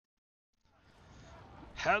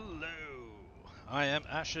Hello, I am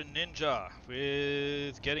Ashen Ninja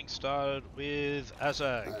with getting started with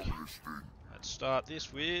Azhag. Let's start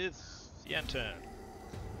this with the end turn.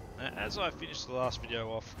 Now, as I finished the last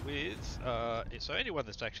video off with, so anyone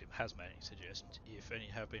that actually has made any suggestions, if any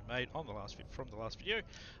have been made on the last from the last video,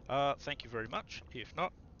 thank you very much. If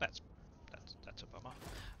not, that's a bummer.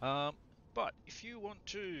 But if you want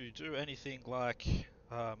to do anything like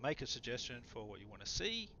make a suggestion for what you want to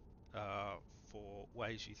see, for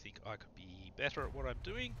ways you think I could be better at what I'm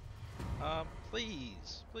doing,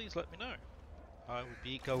 please let me know. I would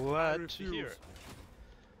be glad to hear it.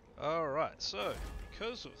 Alright, so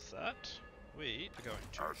because of that, we are going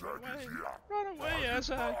to run away,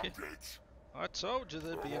 Azhag! I told you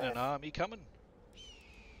there'd be an army coming.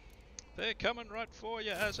 They're coming right for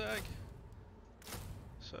you, Azhag.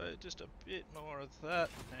 So just a bit more of that.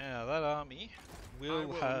 Now that army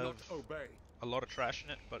will have a lot of trash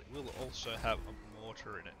in it, but it will also have a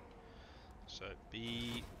mortar in it. So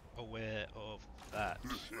be aware of that.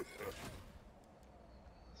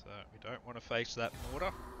 So we don't want to face that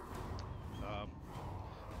mortar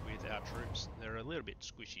with our troops. They're a little bit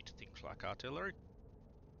squishy to things like artillery.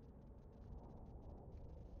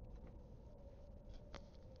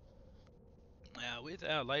 Now with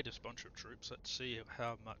our latest bunch of troops, let's see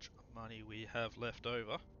how much money we have left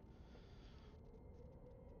over.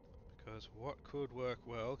 Because what could work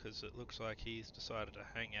well, because it looks like he's decided to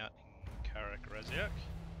hang out in Azhag.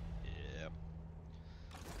 Yep.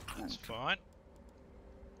 That's fine.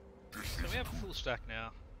 So we have a full stack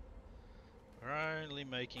now. We're only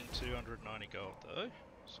making 290 gold though.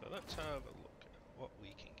 So let's have a look at what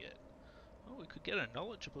we can get. Oh, we could get a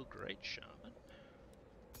knowledgeable great shaman.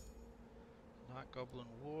 Night Goblin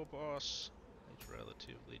War Boss. He's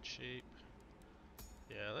relatively cheap.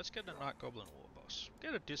 Yeah, let's get a Night Goblin War Boss.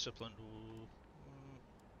 Get a disciplined.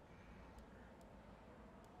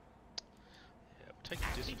 Yeah, we'll take the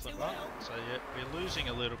disciplined one. So yeah, we're losing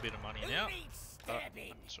a little bit of money now. But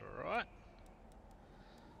that's alright.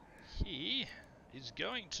 He is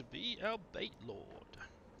going to be our Bait Lord.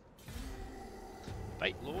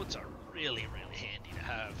 Bait Lords are really handy to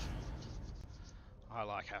have. I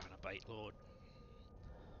like having a Bait Lord.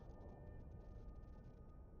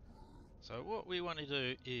 So what we want to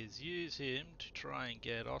do is use him to try and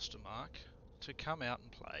get Ostermark to come out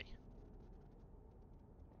and play.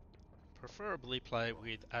 Preferably play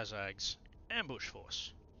with Azhag's ambush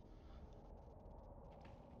force.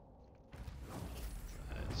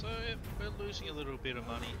 So if we're losing a little bit of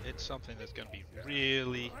money, it's something that's going to be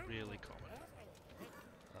really common.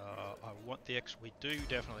 I want the we do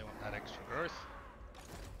definitely want that extra growth.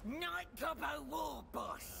 Night Gobbo War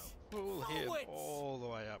Boss! Pull him all the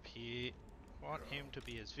way up here. Want him to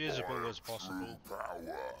be as visible as possible. Power.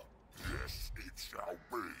 Yes, it shall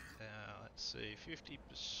be. Now, let's see, 50%.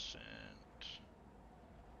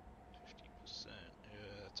 50%.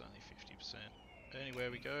 Yeah, it's only 50%. Anywhere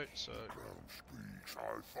we go, so Speech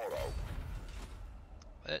I follow.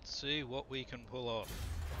 let's see what we can pull off.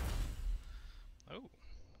 Oh,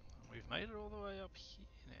 we've made it all the way up here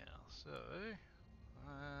now, so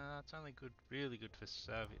it's only good, really good for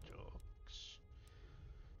savage orcs.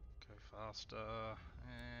 Go faster,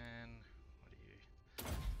 and what do you?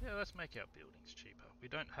 Yeah, let's make our buildings cheaper. We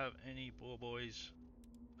don't have any boar boys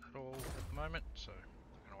at all at the moment, so I'm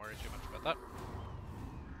not going to worry too much about that.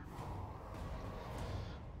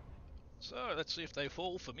 So let's see if they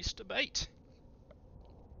fall for Mr. Bait.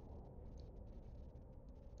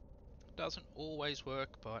 Doesn't always work,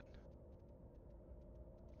 but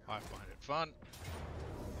I find it fun.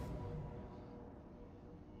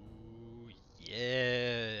 Ooh,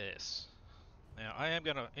 yes. Now I am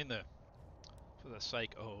gonna, for the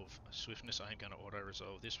sake of swiftness, I am gonna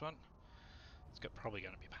auto-resolve this one. It's probably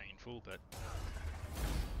gonna be painful, but it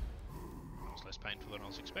was less painful than I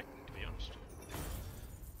was expecting, to be honest.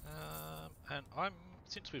 And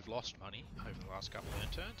since we've lost money over the last couple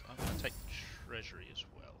of turns, I'm gonna take the treasury as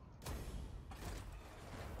well.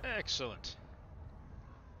 Excellent.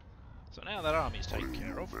 So now that army's taken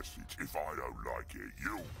care of. If I don't like it,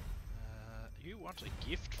 You want a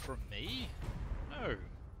gift from me? No.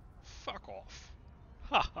 Fuck off.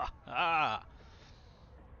 Ha ha ha!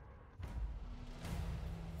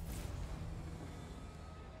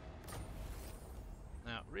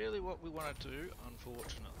 Now, really what we want to do,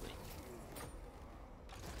 unfortunately,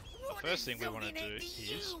 the first thing we want to do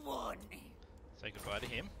is say goodbye to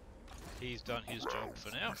him. He's done his job for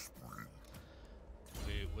now.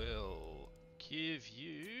 We will give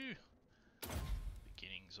you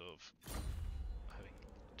beginnings of having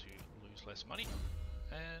to lose less money,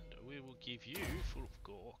 and we will give you full of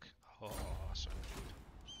Gork. Oh, so good.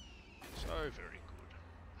 So very good.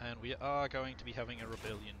 and we are going to be having a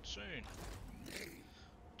rebellion soon,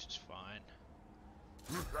 which is fine.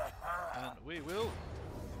 And we will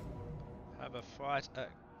have a fight at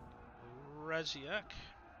Raziak.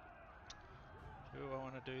 Do I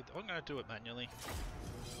want to do? I'm going to do it manually.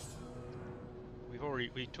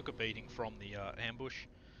 We took a beating from the ambush,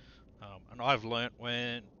 and I've learnt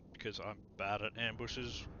because I'm bad at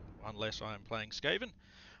ambushes unless I'm playing Skaven.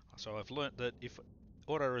 So I've learnt that if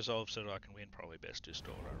auto resolve so that I can win, probably best just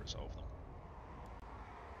to auto resolve them.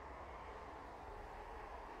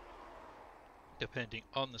 Depending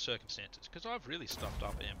on the circumstances, because I've really stuffed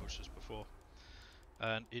up ambushes before,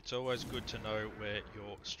 and it's always good to know where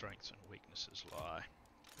your strengths and weaknesses lie.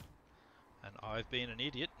 And I've been an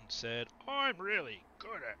idiot and said, I'm really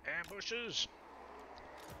good at ambushes.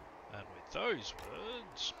 And with those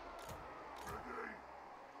words,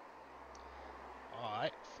 I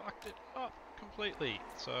fucked it up completely.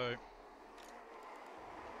 So,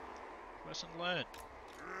 lesson learned.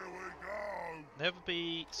 Here we go. Never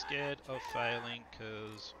be scared of failing,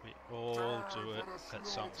 because we all do it at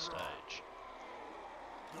some stage.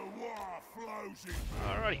 The war flows in.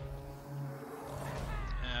 Alrighty.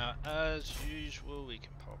 Now, as usual, we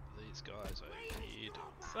can pop these guys over here, do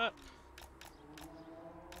that.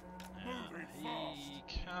 He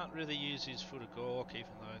can't really use his foot of Gork, even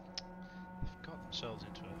though they've got themselves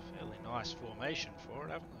into a fairly nice formation for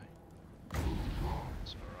it, haven't they?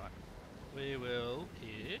 It's alright. We will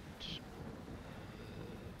hit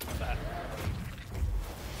that.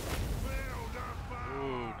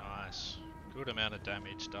 Ooh, nice. Good amount of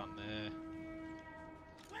damage done there.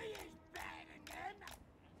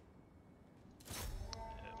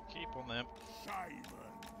 Keep on them.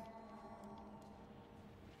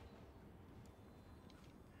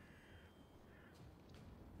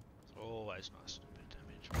 It's always nice to do a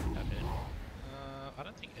bit of damage. I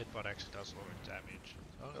don't think Headbutt actually does a lot of damage.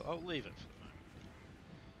 I'll leave it for the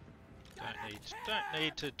moment. Don't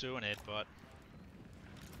need to do an Headbutt.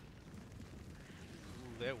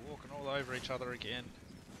 Ooh, they're walking all over each other again.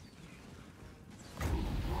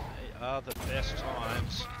 They are the best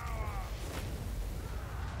times.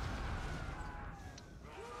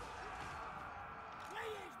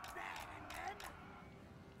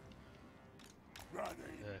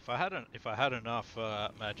 If I had enough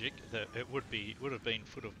magic, that it would have been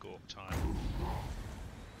Foot of Gork time.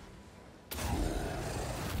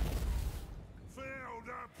 Feel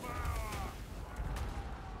the power.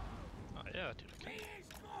 Oh yeah, I did okay.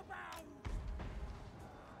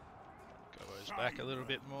 Goes back a little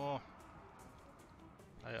bit more.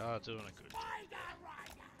 They are doing a good job.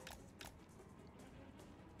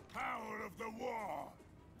 Power of the war.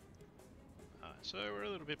 So we're a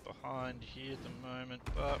little bit behind here at the moment,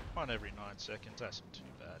 but 1 every 9 seconds, that's not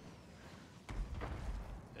too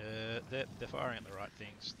bad. They're firing at the right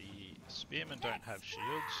things. The spearmen don't have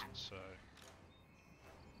shields, so...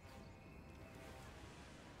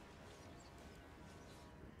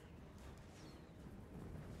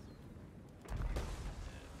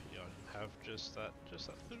 If you don't have just that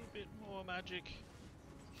little bit more magic.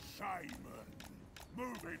 Simon,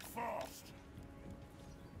 move it fast.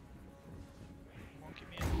 Give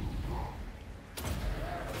me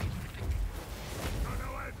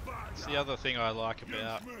That's the other thing I like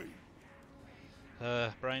about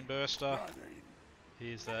Brain Burster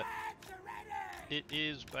is that it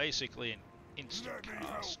is basically an instant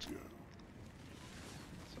cast.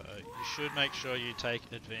 So you should make sure you take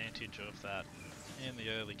advantage of that in the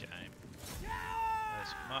early game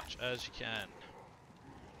as much as you can.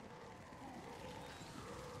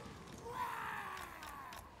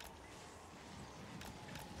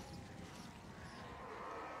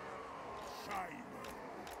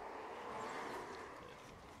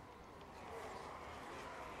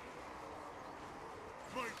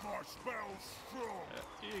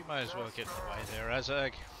 You might as well get in the way there,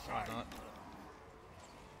 Azhag. Why not?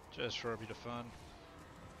 Just for a bit of fun.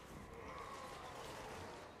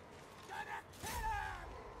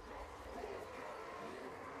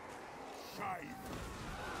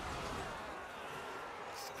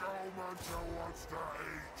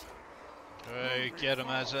 Go get him,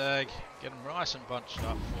 Azhag. Get him nice and bunched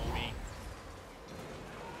up for me.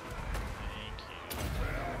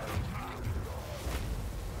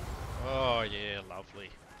 Oh yeah, lovely.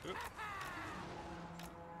 Oop.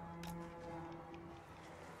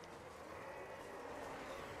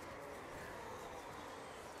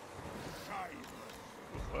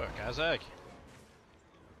 Good work, Azhag.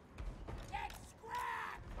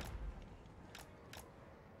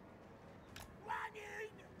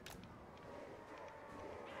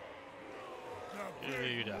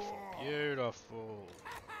 Beautiful, beautiful.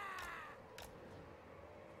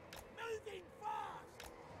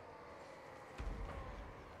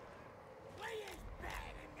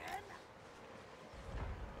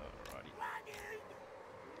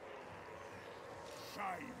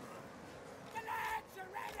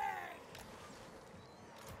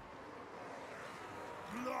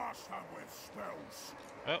 trust them with spells.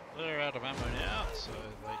 Well, they're out of ammo now, so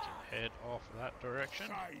they can head off that direction.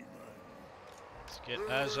 Shaman. Let's get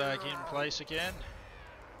Azhag in place again.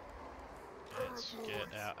 Let's get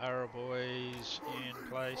our arrow boys in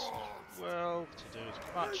place as well to do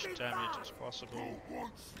as much damage as possible.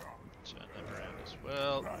 Turn them around as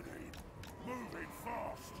well. Moving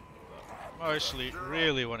fast. Mostly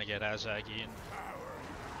really want to get Azhag in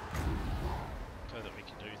so that we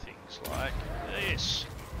can do things like this.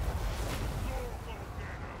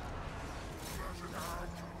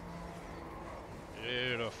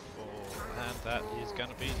 Beautiful. And that is going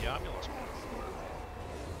to be the amulet.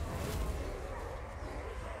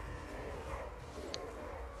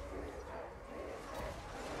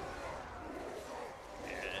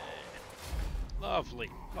 Lovely,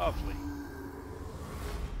 lovely.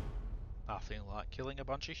 Nothing like killing a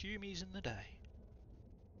bunch of humies in the day.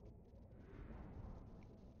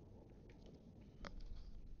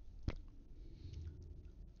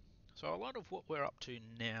 So a lot of what we're up to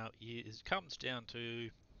now comes down to,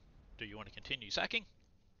 do you want to continue sacking?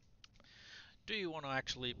 Do you want to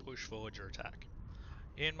actually push forward your attack?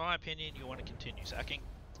 In my opinion, you want to continue sacking,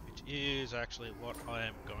 which is actually what I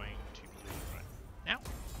am going to be doing right now.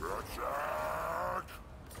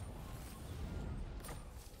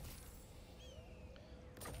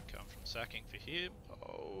 Come from sacking for him.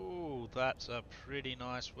 Oh, that's a pretty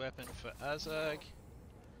nice weapon for Azhag.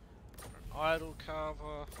 For an idol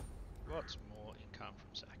carver. Lots more income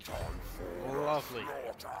from sacking. Lovely.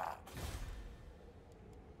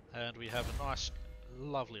 And we have a nice,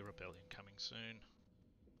 lovely rebellion coming soon.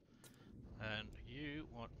 And you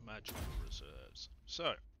want magical reserves.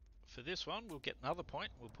 So, for this one, we'll get another point.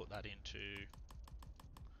 We'll put that into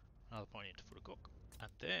another point into Futagok.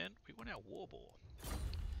 And then we want our Warboar.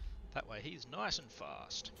 That way he's nice and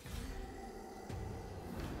fast.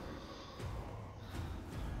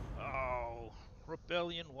 Oh,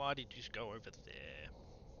 Rebellion, why did you go over there?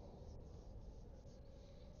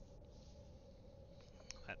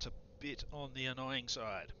 That's a bit on the annoying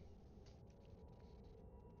side.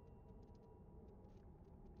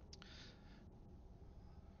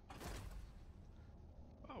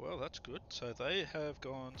 Oh well, that's good. So they have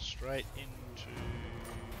gone straight into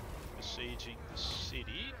besieging the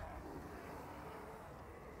city.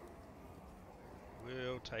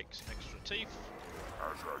 We'll take some extra teeth.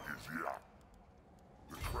 Azhag is here.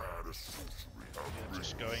 The crowd of sorcery. I'm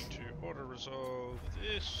just going to auto-resolve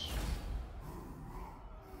this.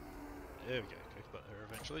 There we go, got there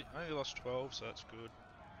eventually. I only lost 12, so that's good.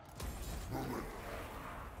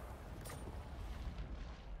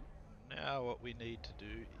 Now what we need to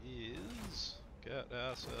do is get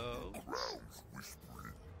ourselves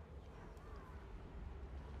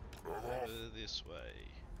over this way.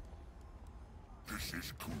 This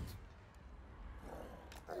is good.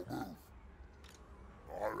 I'll move.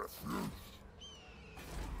 I refuse.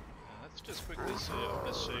 Let's just quickly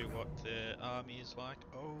see what their army is like.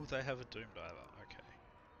 Oh, they have a Doom Diver. Okay.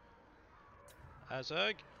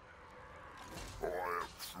 Azhag. I am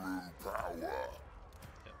true power.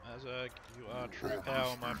 Yep, Azhag, you are true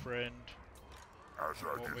power, my friend.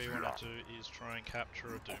 Azhag What we is want here. to do is try and capture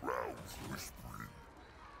a Doom. Crowds whispering.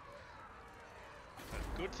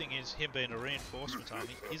 The good thing is, him being a reinforcement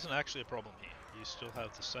army isn't actually a problem here. You still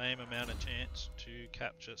have the same amount of chance to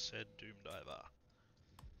capture said Doom Diver.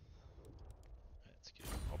 Let's get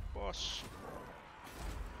a boss.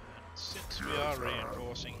 And since we are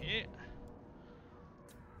reinforcing here...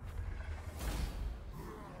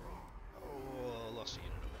 Oh, I lost a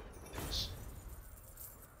unit of this.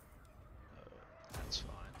 That's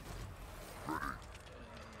fine.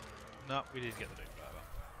 No, we didn't get the Doom Diver.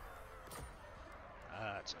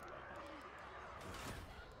 That's a bummer.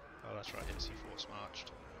 Oh, that's right, yes, he force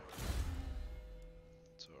marched.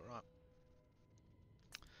 It's alright.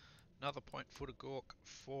 Another point Futagok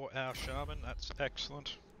for our shaman, that's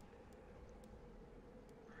excellent.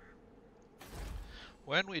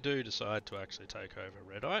 When we do decide to actually take over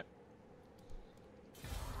Red Eye,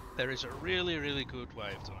 there is a really, really good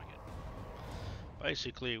way of doing it.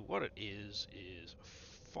 Basically, what it is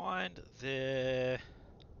find their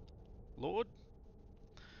lord,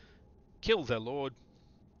 kill their lord,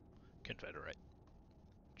 confederate.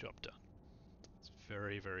 Job done. It's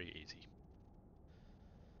very, very easy.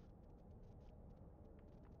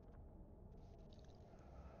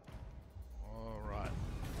 Alright.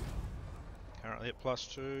 Currently at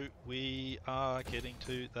 +2, we are getting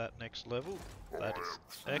to that next level. That is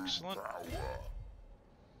excellent.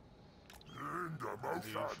 Move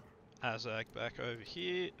Azhag back over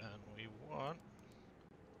here, and we want...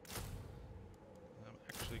 I'm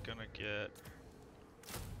actually going to get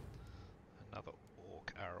another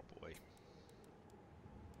orc arrow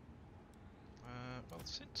Well,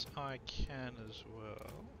 since I can as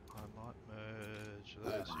well, I might merge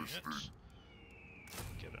those units.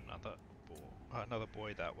 Get another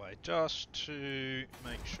boy that way, just to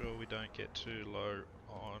make sure we don't get too low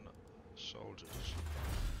on soldiers.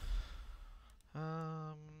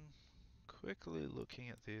 Quickly looking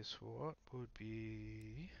at this, what would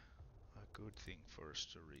be a good thing for us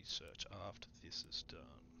to research after this is done?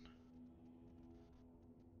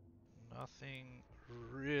 Nothing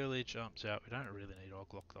really jumps out. We don't really need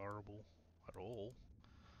Oglok the Horrible at all.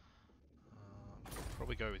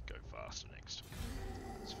 Probably go with Go Faster next.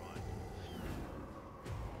 That's fine.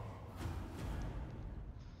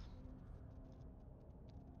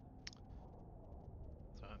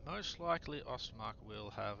 So most likely Ostmark will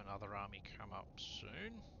have another army come up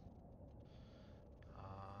soon.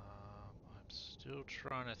 I'm still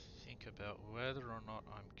trying to think about whether or not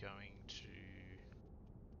I'm going to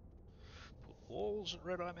put walls at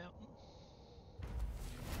Red Eye Mountain.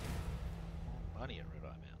 More money at Red Eye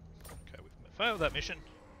Mountain. Okay, we've failed that mission.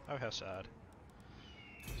 Oh, how sad.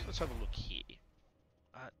 So let's have a look here.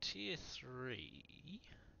 Tier 3.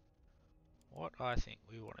 What I think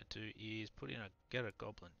we want to do is get a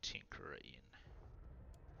Goblin Tinkerer in.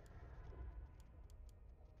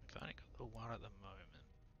 We've only got the one at the moment.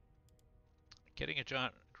 Getting a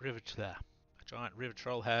giant river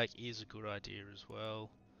troll hag is a good idea as well.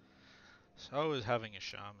 So is having a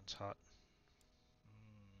shaman's hut.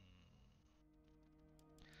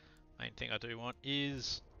 Main thing I do want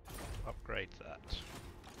is upgrade that.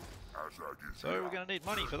 So we're going to need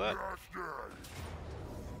money for that.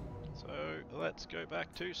 So let's go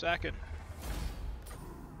back to sacking,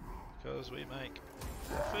 because we make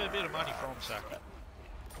a fair bit of money from sacking.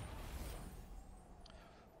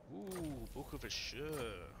 Ooh, Book of Assure.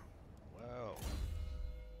 Wow.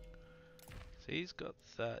 So he's got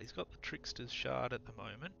that. He's got the Trickster's Shard at the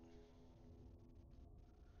moment.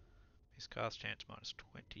 His cast chance minus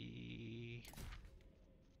 20.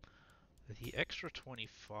 The extra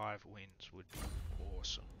 25 wins would be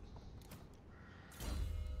awesome.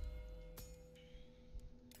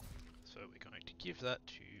 So we're going to give that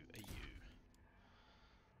to a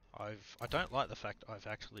U. I don't like the fact I've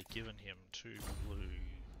actually given him 2 blue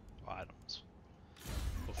items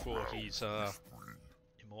before he's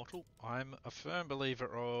immortal. I'm a firm believer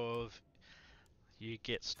of you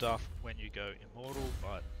get stuff when you go immortal,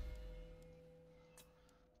 but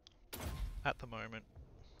at the moment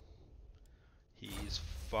he is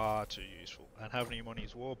far too useful, and having him on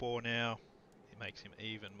his Warboar now, it makes him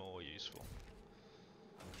even more useful.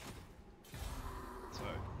 So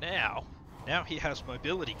now he has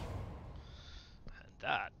mobility, and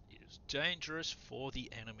that is dangerous for the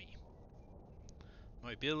enemy.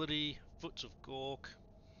 Mobility, Foots of Gork.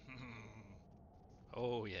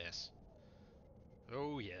 Oh yes.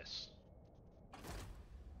 Oh yes.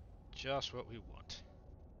 Just what we want.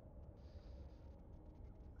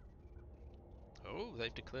 Oh,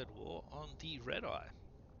 they've declared war on the Red Eye.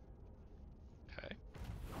 Okay.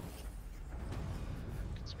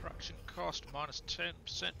 Construction cost minus 10%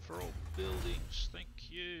 for all buildings. Thank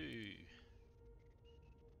you.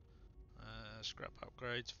 Scrap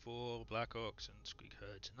upgrades for Black Orcs and Squig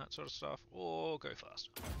Herds and that sort of stuff. Or go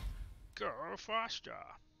faster. Go faster!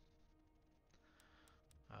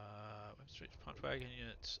 Web Street's Punch Wagon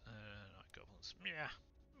units. Night Goblins. Meh.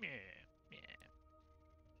 Meh. Meh.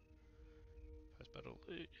 Post battle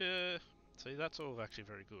loot. Yeah. See, that's all actually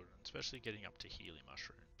very good, especially getting up to Healy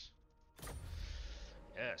Mushrooms.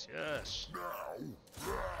 Yes, yes.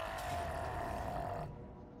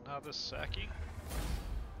 Another sacking.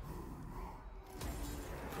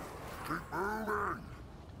 Keep moving.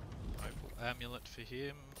 Opal amulet for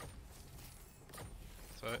him.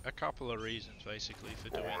 So a couple of reasons basically for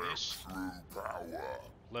doing this.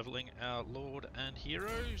 Leveling our Lord and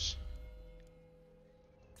Heroes.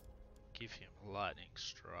 Give him Lightning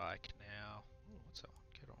Strike now. Ooh, what's that one?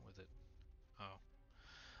 Get on with it. Oh.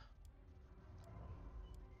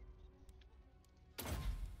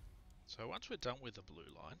 So once we're done with the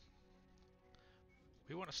blue line,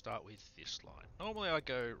 we want to start with this line. Normally I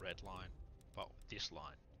go red line, but this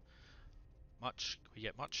line. We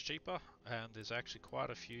get much cheaper, and there's actually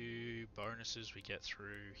quite a few bonuses we get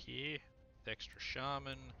through here. The extra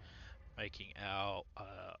shaman, making our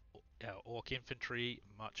orc infantry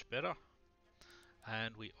much better.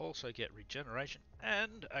 And we also get regeneration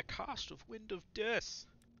and a cast of Wind of Death.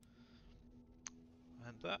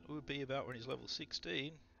 And that would be about when he's level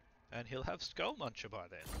 16, and he'll have Skull Muncher by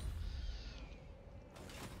then.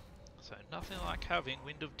 So nothing like having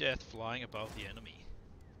Wind of Death flying above the enemy.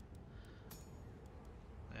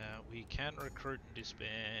 Now we can recruit and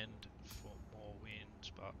disband for more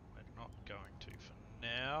wins, but we're not going to for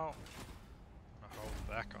now. I'm gonna hold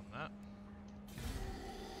back on that.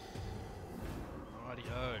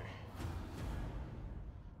 Rightio.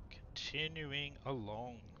 Continuing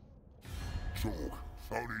along. Talk.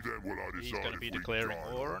 Only then will I decide. He's going to be if we declaring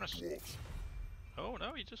die war or on us. what. Oh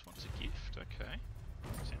no, he just wants a gift. Okay,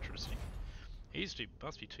 that's interesting.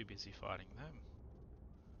 Must be too busy fighting them.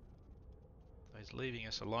 So he's leaving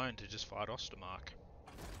us alone to just fight Ostermark,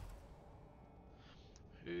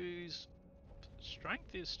 whose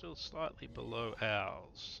strength is still slightly below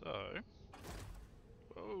ours. So,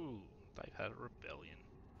 whoa, they've had a rebellion.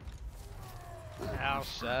 How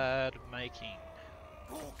sad making.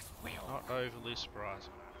 Not overly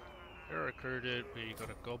surprising. You're recruited. We got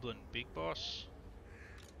a goblin big boss.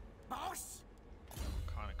 Boss? What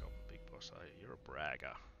kind of goblin big boss are you? You're a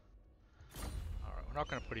bragger. Alright, we're not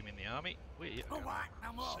going to put him in the army. We are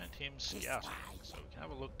going to send him scouting. So we can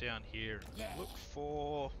have a look down here and look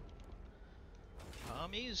for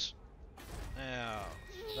armies. Now,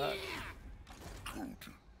 that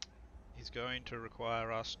is going to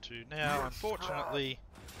require us to now, unfortunately,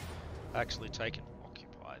 actually take and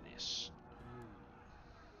occupy this.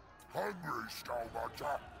 Hungry,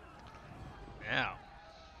 Skullbunter. Now,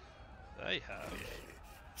 they have.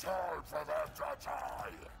 Time for them to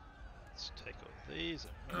die. Let's take all these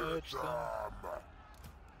and merge them.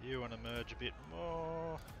 You want to merge a bit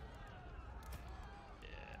more?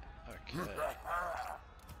 Yeah, okay.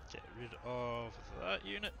 Get rid of that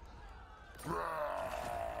unit.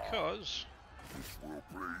 Because This will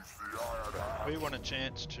please the Iron Hound. we want a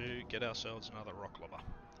chance to get ourselves another rock lobber.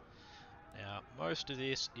 Now, most of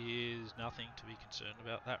this is nothing to be concerned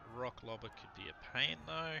about. That rock lobber could be a pain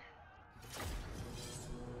though.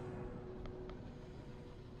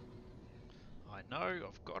 I know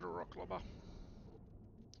I've got a rock lobber.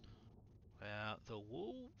 Now, the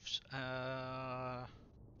wolves are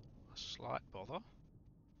a slight bother.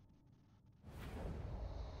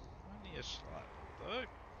 Only a slight one though.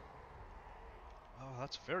 Oh,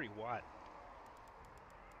 that's very white.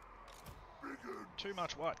 Too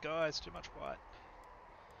much white, guys. Too much white.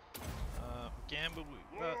 Gamble.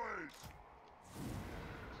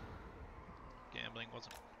 Gambling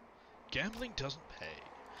wasn't. Gambling doesn't pay.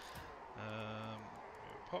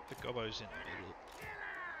 We'll pop the gobbos in the middle.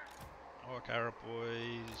 Orc Arab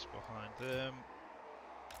boys behind them.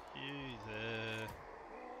 You there.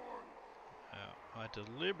 Now, I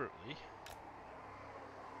deliberately.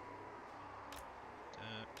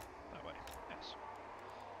 That way. Yes.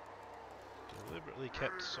 Deliberately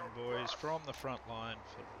kept some boys from the front line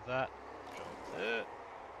for that job there.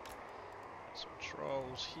 Some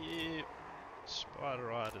trolls here. Spider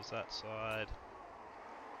riders that side.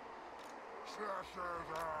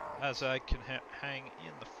 Azhag can hang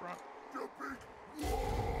in the front.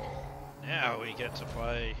 Now we get to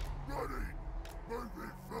play.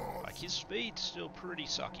 Like, his speed's still pretty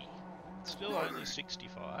sucky. Still only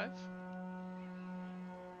 65.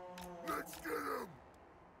 Let's get him.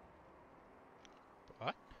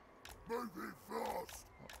 But Moving fast.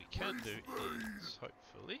 what we can do is,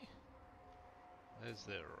 hopefully, there's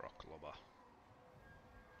their rock lobber.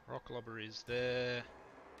 Rock lobber is there,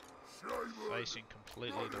 facing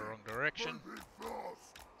completely the wrong direction.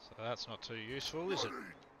 So that's not too useful, is it?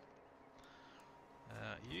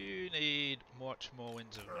 You need much more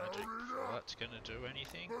winds of magic before that's going to do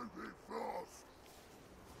anything. Alrighty,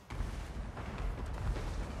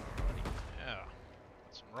 now,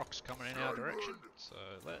 got some rocks coming in our direction, so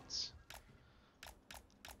let's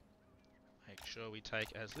make sure we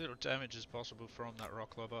take as little damage as possible from that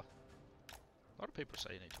rock lobber. A lot of people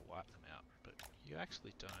say you need to wipe them out, but you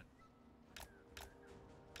actually don't.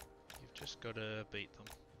 You've just got to beat them,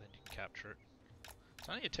 then you can capture it. It's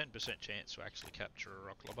only a 10% chance to actually capture a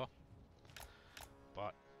rock lobber,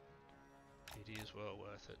 but it is well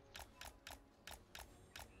worth it.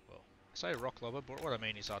 Well, I say rock lobber, but what I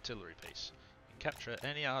mean is artillery piece. You can capture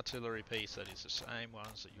any artillery piece that is the same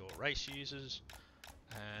ones that your race uses,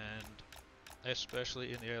 and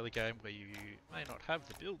especially in the early game where you may not have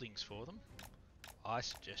the buildings for them, I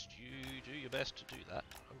suggest you do your best to do that.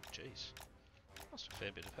 Oh jeez, lost a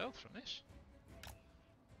fair bit of health from this.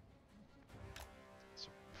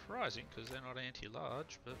 Surprising because they're not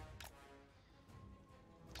anti-large, but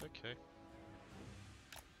it's okay.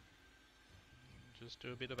 Just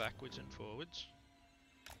do a bit of backwards and forwards.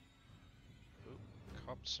 Oh,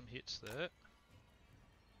 copped some hits there.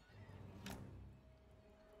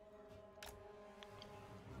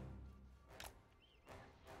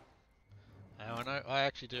 Now I know I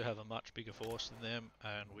actually do have a much bigger force than them,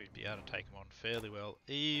 and we'd be able to take them on fairly well,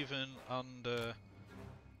 even under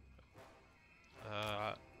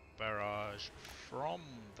barrage from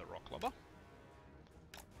the rock lobber.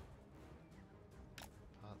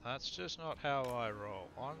 That's just not how I roll.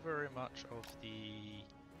 I'm very much of the...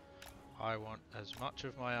 I want as much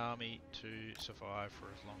of my army to survive for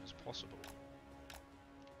as long as possible.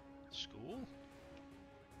 School?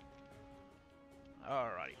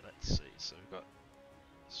 Alrighty, let's see. So we've got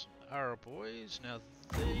some arrow boys. Now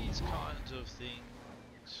these kinds of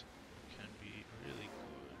things can be really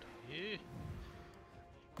good here.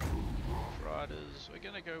 Riders, we're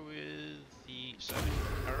gonna go with the savage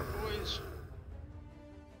arrow boys.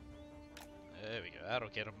 There we go, that'll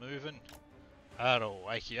get them moving. That'll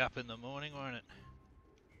wake you up in the morning, won't it?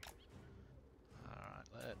 Alright,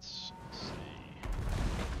 let's see.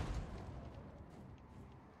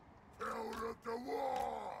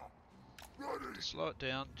 To slow it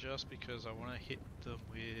down just because I want to hit them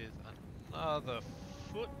with another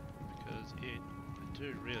foot because I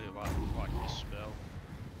do really like this spell.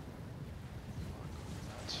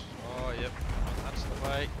 Oh yep, that's the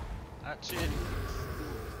way. That's it.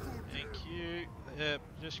 Thank you.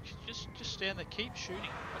 Just stand there. Keep shooting.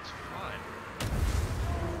 That's fine.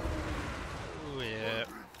 Oh yeah.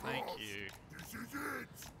 Thank you.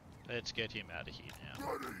 Let's get him out of here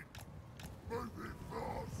now.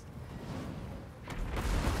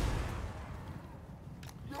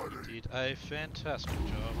 You did a fantastic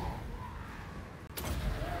job.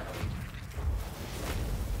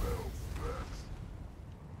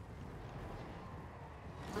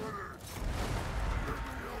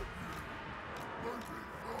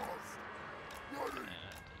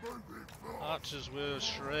 Archers will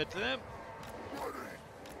shred them.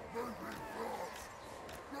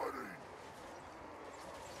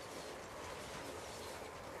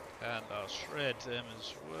 And I'll shred them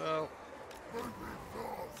as well.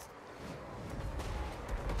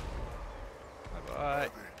 Bye bye.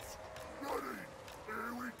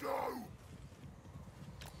 Here we go.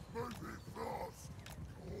 Moving fast.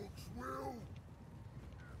 Orcs will.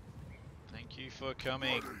 Thank you for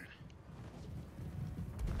coming.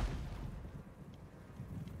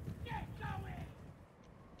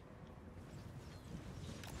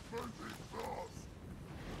 Moving fast.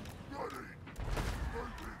 Ready.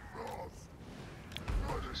 Moving fast.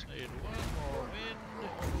 Ready. Just need one more wind.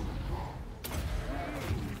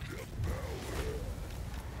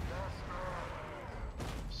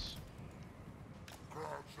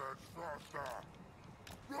 Crouch faster.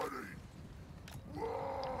 Ready.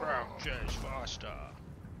 Crouch faster.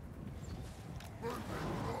 Moving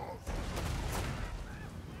fast.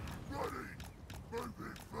 Ready.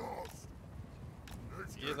 Moving fast.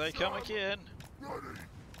 Here they come again. Ready.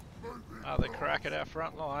 Moving Ah, they crack at our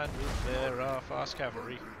front line with their fast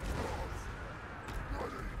cavalry.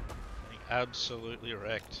 Ready. Being absolutely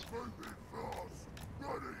wrecked. Moving fast.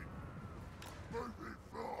 Ready. Moving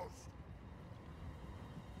fast.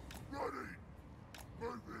 Ready.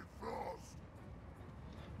 Moving fast.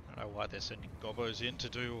 I don't know why they're sending gobos in to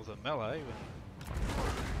do all the melee.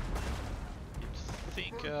 You'd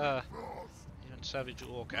think even savage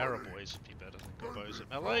orc arrow boys would be better than gobos at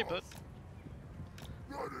melee, but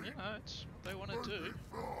you know, it's what they want to do.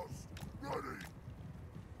 Fast. Ready.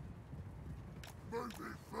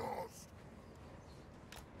 Moving fast.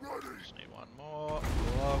 Ready. Just need one more.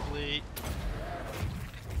 Lovely.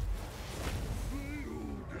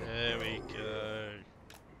 There we go.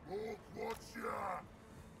 Orc, watch ya.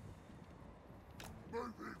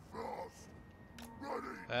 Moving fast.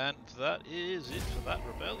 Ready. And that is it for that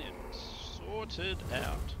rebellion. Sorted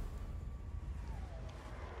out.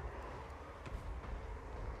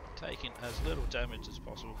 Taking as little damage as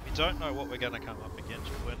possible. We don't know what we're going to come up against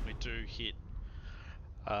when we do hit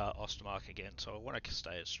Ostermark again, so I want to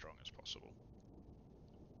stay as strong as possible.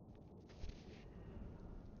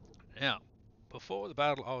 Now, before the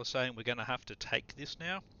battle I was saying we're going to have to take this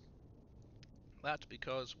now. That's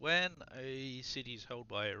because when a city is held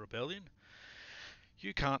by a rebellion,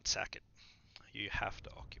 you can't sack it. You have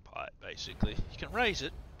to occupy it, basically. You can raise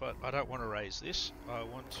it, but I don't want to raise this. I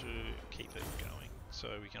want to keep it going. So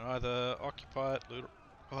we can either occupy it, loot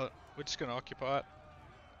it. We're just going to occupy it.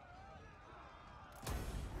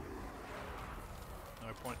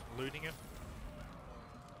 No point in looting it.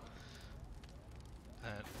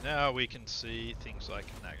 And now we can see things like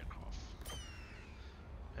Nagenhof.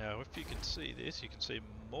 Now, if you can see this, you can see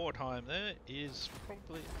Mordheim there is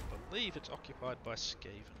probably, I believe it's occupied by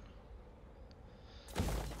Skaven.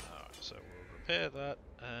 Alright, so we'll repair that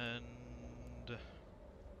and we'll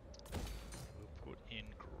put in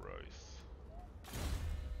growth. I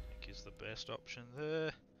think is the best option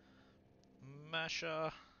there.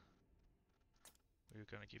 Masher. We're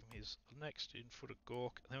going to give him his next infoot of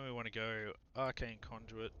Gork. Then we want to go Arcane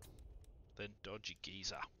Conduit, then Dodgy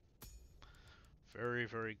Geezer. Very,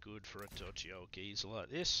 very good for a dodgy old geezer like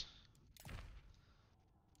this.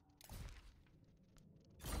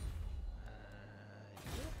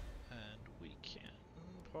 And we can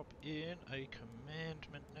pop in a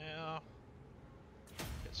commandment now.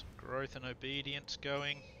 Get some growth and obedience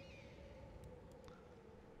going.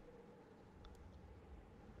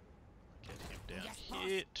 Get him down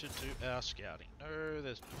here to do our scouting. No,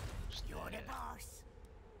 there's no boss You're there. the boss.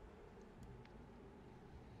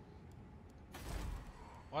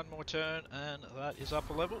 One more turn and that is up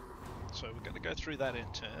a level. So we're going to go through that in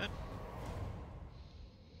turn.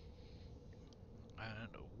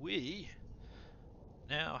 And we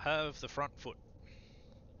now have the front foot.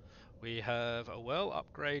 We have a well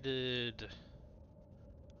upgraded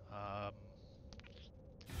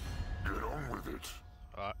Get on with it.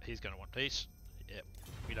 he's going to want peace. Yep,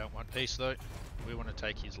 we don't want peace though. We want to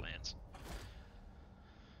take his lands.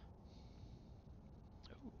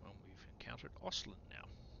 Oh, and we've encountered Osland now.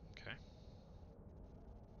 Okay.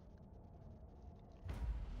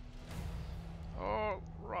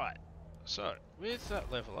 Alright, so with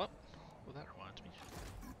that level up, well that reminds me,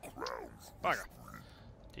 The crown's bugger,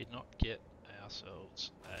 did not get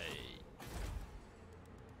ourselves a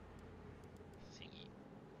thingy.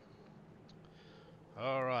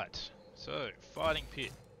 Alright, so fighting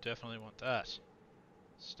pit, definitely want that.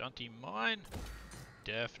 Stunty mine,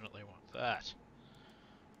 definitely want that.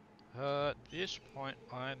 At this point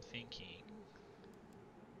I'm thinking,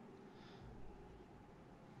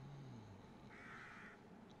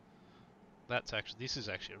 this is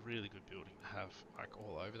actually a really good building to have like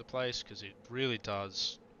all over the place, because it really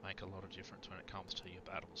does make a lot of difference when it comes to your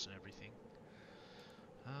battles and everything.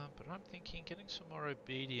 But I'm thinking getting some more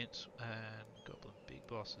obedience and goblin big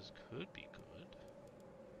bosses could be good.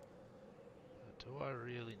 But do I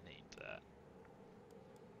really need that?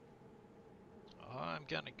 I'm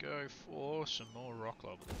gonna go for some more rock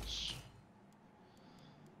lobbles.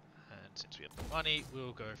 And since we have the money,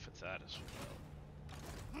 we'll go for that as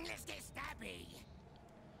well. Mr. Stabby.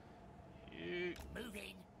 You,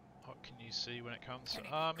 Moving. what can you see when it comes to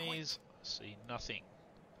armies? I see nothing.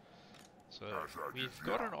 So we've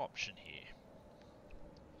got an option here.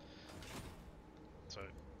 So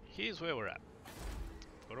here's where we're at.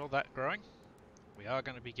 Got all that growing. We are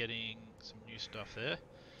going to be getting some new stuff there.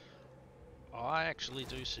 I actually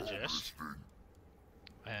do suggest,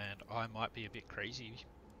 and I might be a bit crazy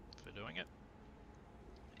for doing it,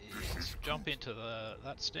 is jump into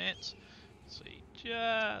that stance. See,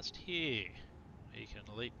 just here. You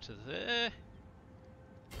can leap to there.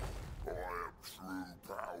 I am true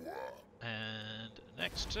power. And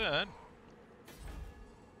next turn,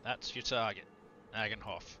 that's your target,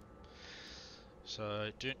 Nagenhof.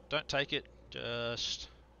 So don't take it, just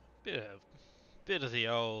bit of the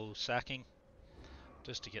old sacking,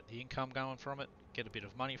 just to get the income going from it, get a bit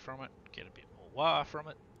of money from it, get a bit more war from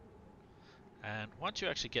it. And once you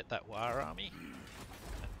actually get that war army,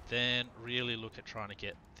 then really look at trying to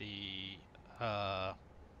get the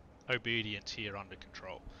obedience here under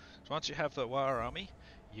control. So once you have the war army,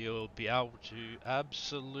 you'll be able to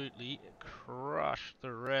absolutely crush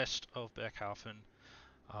the rest of Beckhafen,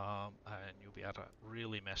 and you'll be able to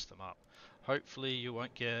really mess them up. Hopefully you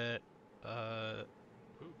won't get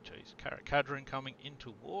Cadrin coming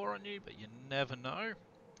into war on you, but you never know,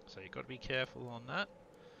 so you've got to be careful on that.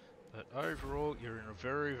 But overall, you're in a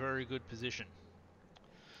very, very good position.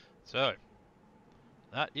 So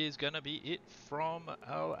that is going to be it from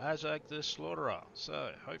our Azhag the Slaughterer.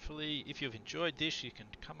 So hopefully if you've enjoyed this, you can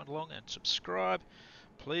come along and subscribe.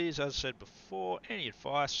 Please, as I said before, any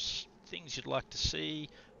advice, things you'd like to see,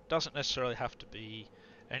 doesn't necessarily have to be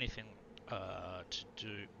anything to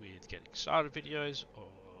do with getting started videos or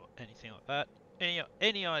anything like that.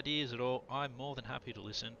 Any ideas at all, I'm more than happy to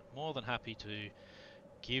listen, more than happy to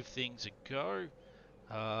give things a go.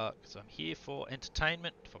 Because I'm here for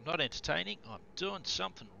entertainment. If I'm not entertaining, I'm doing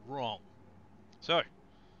something wrong. So,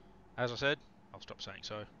 as I said, I'll stop saying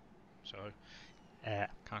so.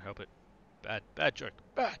 Can't help it. Bad joke.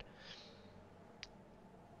 Bad.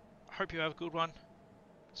 Hope you have a good one.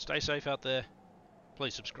 Stay safe out there.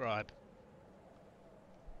 Please subscribe.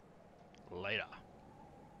 Later.